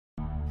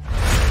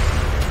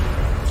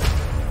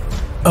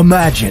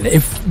Imagine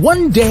if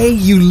one day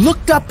you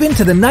looked up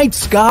into the night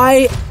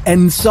sky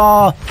and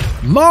saw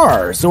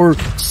Mars or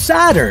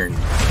Saturn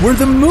where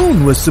the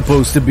moon was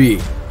supposed to be.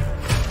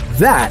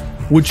 That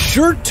would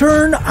sure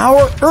turn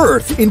our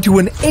Earth into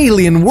an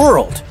alien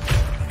world.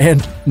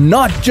 And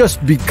not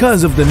just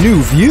because of the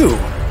new view.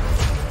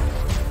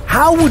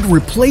 How would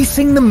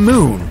replacing the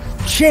moon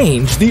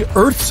change the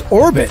Earth's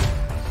orbit?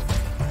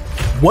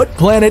 What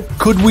planet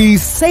could we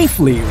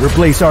safely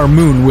replace our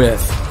moon with?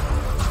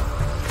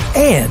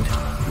 And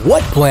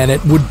what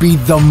planet would be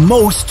the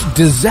most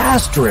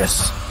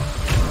disastrous?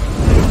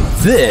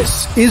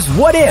 This is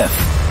What If,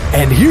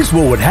 and here's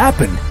what would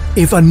happen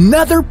if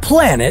another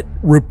planet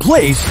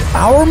replaced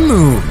our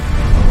moon.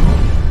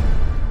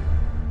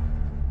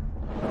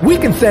 We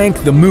can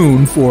thank the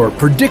moon for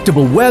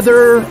predictable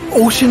weather,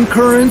 ocean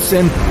currents,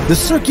 and the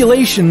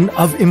circulation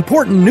of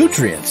important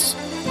nutrients.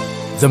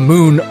 The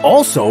moon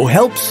also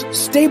helps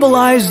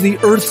stabilize the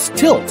Earth's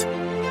tilt.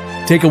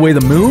 Take away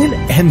the moon,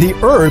 and the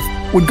Earth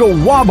would go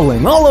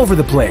wobbling all over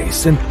the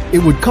place, and it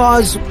would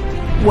cause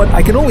what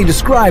I can only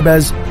describe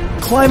as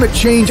climate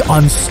change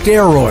on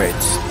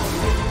steroids.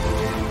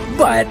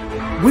 But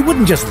we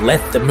wouldn't just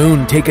let the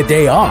moon take a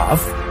day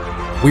off.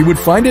 We would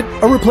find it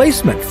a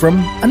replacement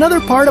from another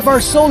part of our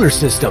solar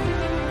system.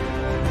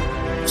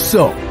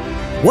 So,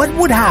 what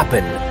would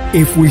happen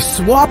if we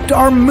swapped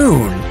our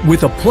moon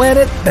with a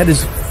planet that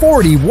is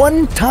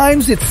 41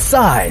 times its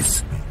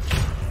size?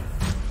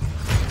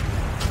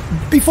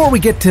 Before we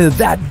get to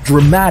that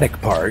dramatic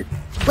part,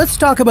 let's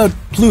talk about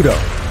Pluto.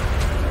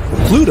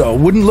 Pluto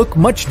wouldn't look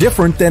much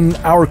different than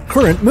our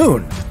current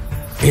moon.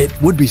 It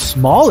would be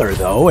smaller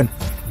though, and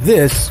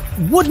this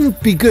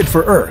wouldn't be good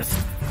for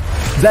Earth.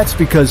 That's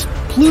because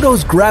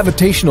Pluto's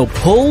gravitational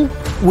pull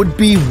would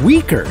be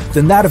weaker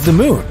than that of the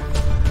moon.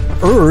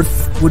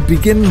 Earth would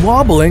begin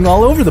wobbling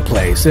all over the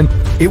place, and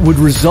it would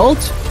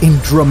result in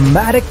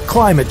dramatic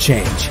climate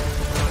change.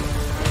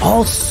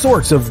 All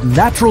sorts of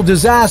natural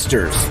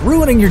disasters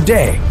ruining your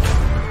day.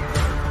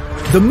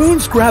 The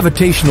moon's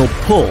gravitational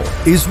pull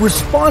is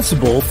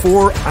responsible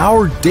for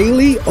our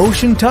daily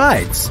ocean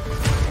tides.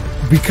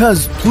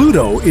 Because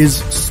Pluto is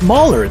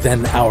smaller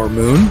than our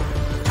moon,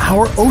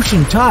 our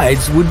ocean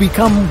tides would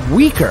become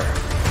weaker.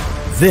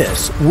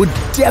 This would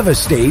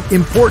devastate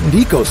important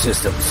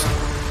ecosystems.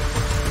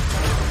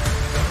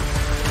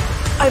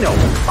 I know,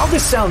 all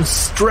this sounds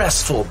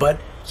stressful,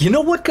 but you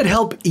know what could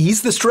help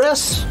ease the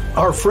stress?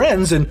 Our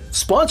friends and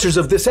sponsors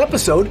of this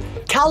episode,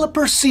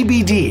 Caliper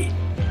CBD.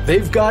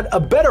 They've got a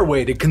better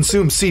way to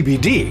consume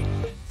CBD.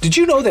 Did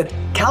you know that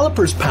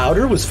Caliper's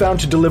powder was found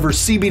to deliver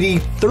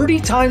CBD 30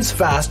 times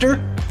faster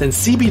than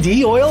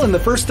CBD oil in the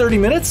first 30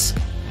 minutes?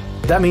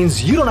 That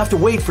means you don't have to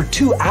wait for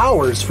 2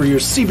 hours for your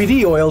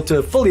CBD oil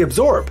to fully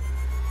absorb.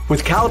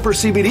 With Caliper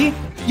CBD,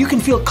 you can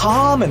feel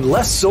calm and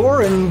less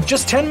sore in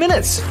just 10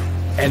 minutes.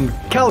 And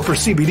Caliper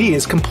CBD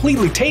is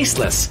completely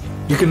tasteless.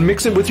 You can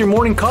mix it with your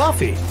morning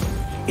coffee.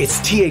 It's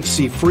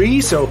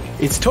THC-free, so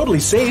it's totally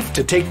safe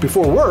to take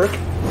before work.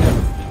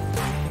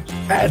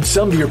 Add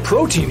some to your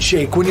protein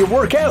shake when you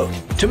work out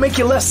to make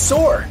you less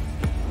sore.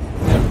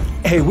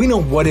 Hey, we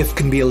know What If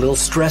can be a little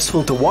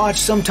stressful to watch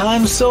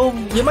sometimes, so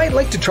you might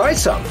like to try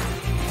some.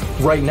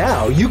 Right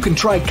now, you can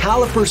try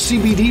Caliper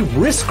CBD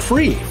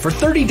risk-free for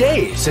 30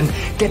 days and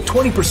get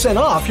 20%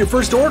 off your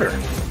first order.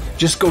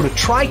 Just go to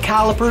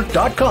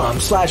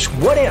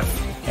trycaliper.com/whatif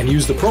and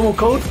use the promo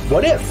code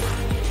WHATIF.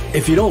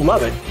 If you don't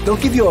love it, they'll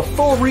give you a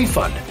full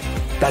refund.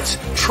 That's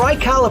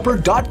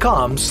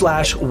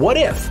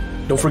trycaliper.com/whatif.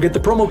 Don't forget the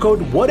promo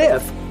code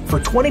WHATIF for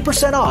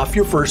 20% off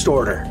your first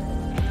order.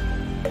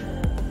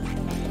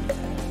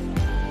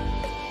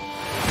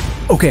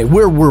 Okay,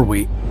 where were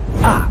we?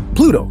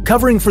 Pluto,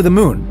 covering for the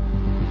moon.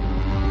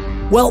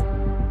 Well,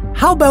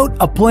 how about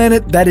a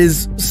planet that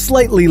is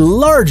slightly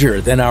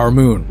larger than our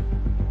moon?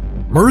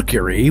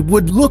 Mercury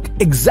would look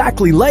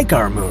exactly like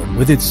our moon,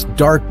 with its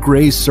dark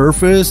gray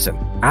surface and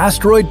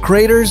asteroid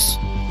craters.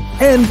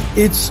 And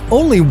it's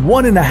only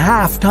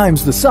 1.5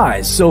 times the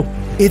size, so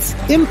its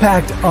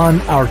impact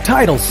on our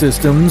tidal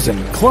systems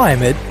and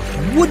climate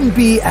wouldn't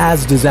be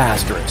as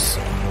disastrous.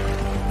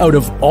 Out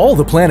of all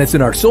the planets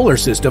in our solar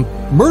system,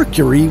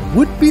 Mercury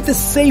would be the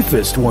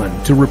safest one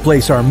to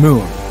replace our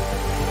moon.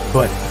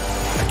 But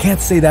I can't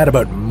say that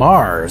about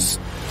Mars.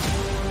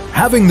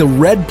 Having the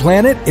red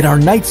planet in our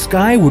night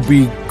sky would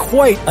be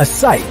quite a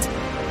sight.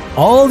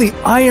 All the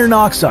iron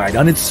oxide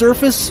on its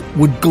surface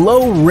would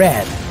glow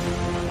red.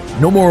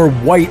 No more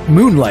white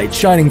moonlight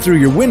shining through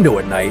your window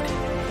at night.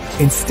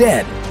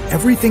 Instead,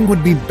 everything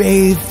would be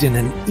bathed in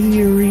an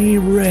eerie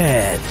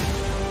red.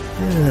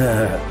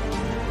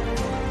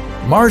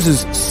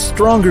 Mars's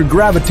stronger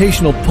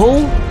gravitational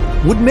pull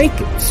would make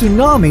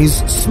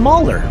tsunamis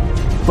smaller,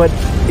 but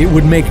it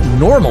would make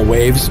normal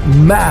waves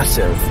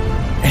massive.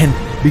 And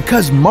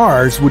because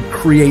Mars would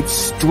create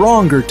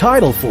stronger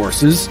tidal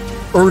forces,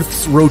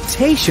 Earth's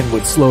rotation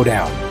would slow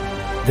down.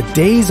 The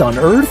days on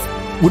Earth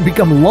would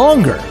become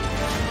longer.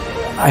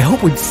 I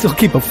hope we'd still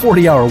keep a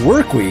 40-hour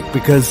work week,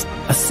 because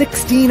a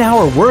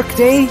 16-hour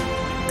workday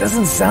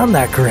doesn't sound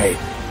that great.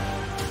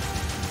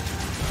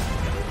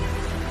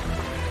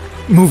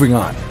 moving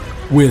on.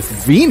 With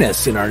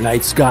Venus in our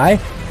night sky,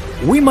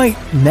 we might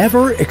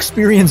never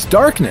experience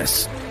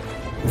darkness.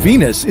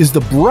 Venus is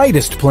the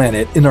brightest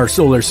planet in our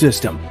solar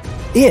system.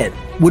 It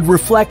would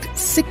reflect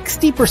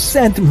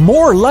 60%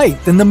 more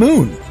light than the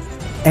moon.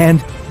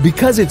 And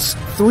because it's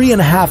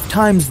 3.5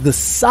 times the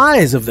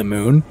size of the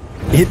moon,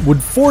 it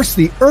would force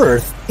the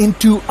Earth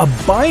into a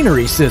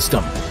binary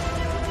system.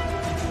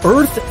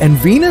 Earth and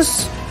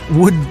Venus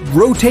would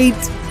rotate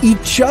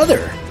each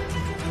other.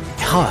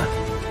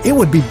 It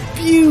would be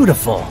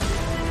beautiful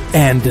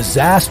and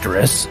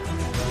disastrous.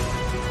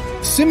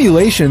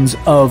 Simulations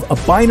of a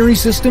binary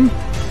system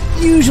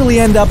usually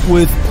end up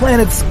with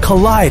planets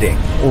colliding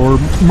or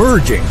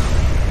merging.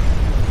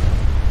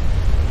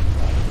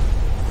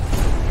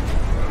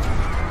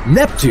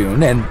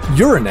 Neptune and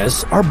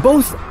Uranus are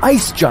both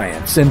ice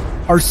giants and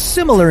are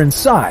similar in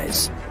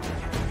size.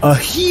 A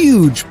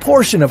huge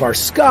portion of our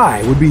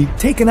sky would be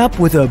taken up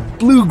with a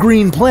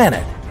blue-green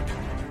planet.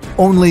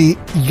 Only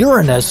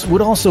Uranus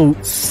would also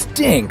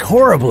stink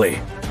horribly.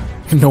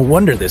 No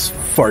wonder this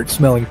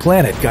fart-smelling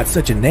planet got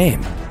such a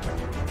name.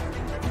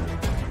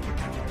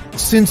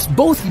 Since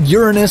both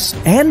Uranus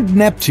and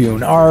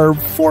Neptune are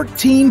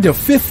 14 to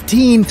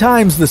 15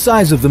 times the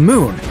size of the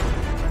moon,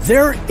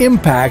 their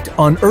impact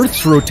on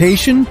Earth's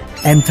rotation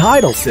and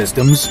tidal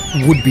systems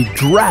would be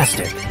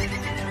drastic.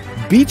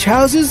 Beach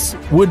houses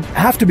would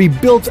have to be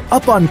built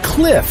up on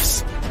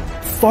cliffs,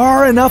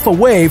 far enough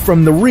away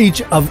from the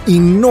reach of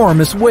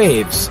enormous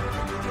waves.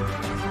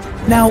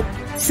 Now,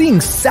 seeing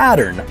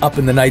Saturn up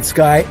in the night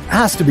sky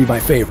has to be my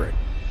favorite.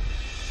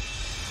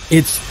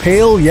 Its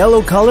pale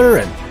yellow color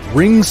and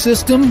ring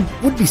system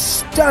would be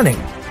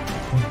stunning,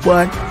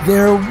 but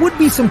there would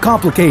be some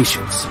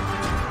complications.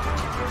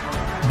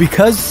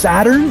 Because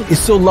Saturn is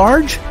so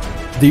large,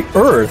 the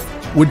Earth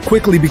would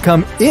quickly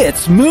become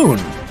its moon.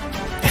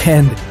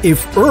 And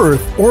if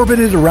Earth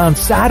orbited around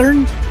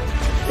Saturn,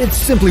 it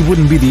simply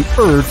wouldn't be the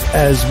Earth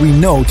as we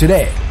know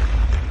today.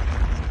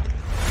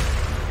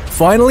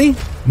 Finally,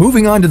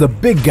 moving on to the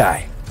big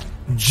guy,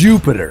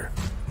 Jupiter.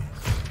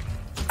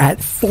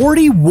 At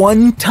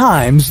 41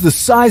 times the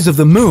size of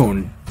the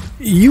moon,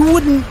 you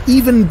wouldn't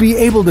even be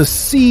able to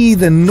see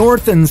the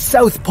north and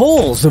south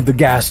poles of the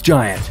gas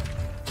giant.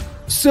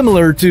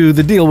 Similar to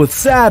the deal with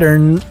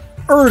Saturn,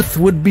 Earth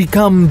would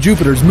become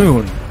Jupiter's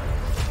moon.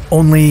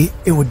 Only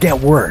it would get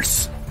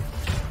worse.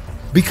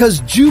 Because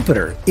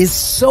Jupiter is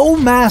so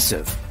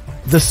massive,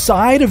 the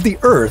side of the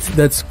Earth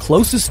that's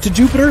closest to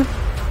Jupiter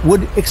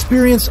would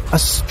experience a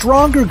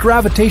stronger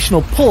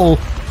gravitational pull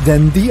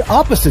than the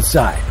opposite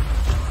side.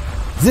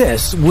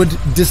 This would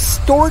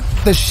distort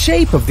the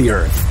shape of the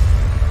Earth.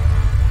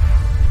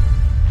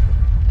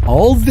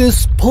 All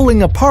this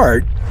pulling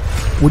apart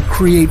would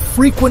create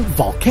frequent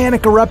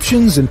volcanic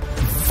eruptions and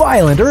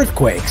violent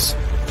earthquakes.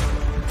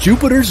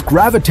 Jupiter's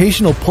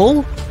gravitational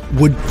pull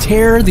would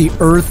tear the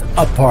Earth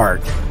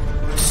apart.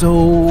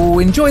 So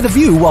enjoy the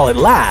view while it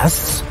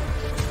lasts.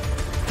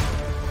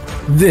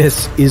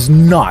 This is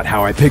not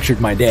how I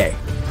pictured my day.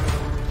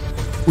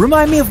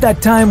 Remind me of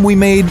that time we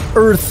made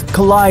Earth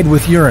collide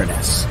with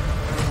Uranus.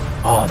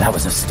 Oh, that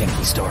was a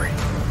stinky story.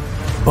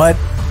 But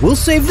we'll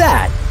save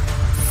that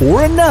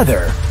for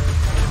another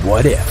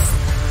What If.